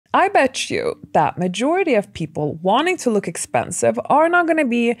I bet you that majority of people wanting to look expensive are not going to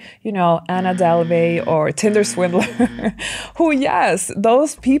be, Anna Delvey or Tinder swindler, who, yes,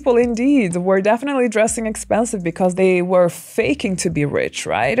 those people indeed were definitely dressing expensive because they were faking to be rich,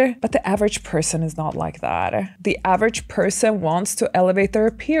 right? But the average person is not like that. The average person wants to elevate their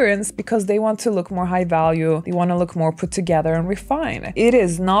appearance because they want to look more high value. They want to look more put together and refined. It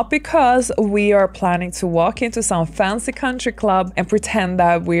is not because we are planning to walk into some fancy country club and pretend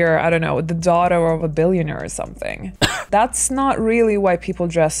that we're, I don't know, the daughter of a billionaire or something. That's not really why people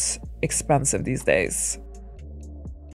dress expensive these days.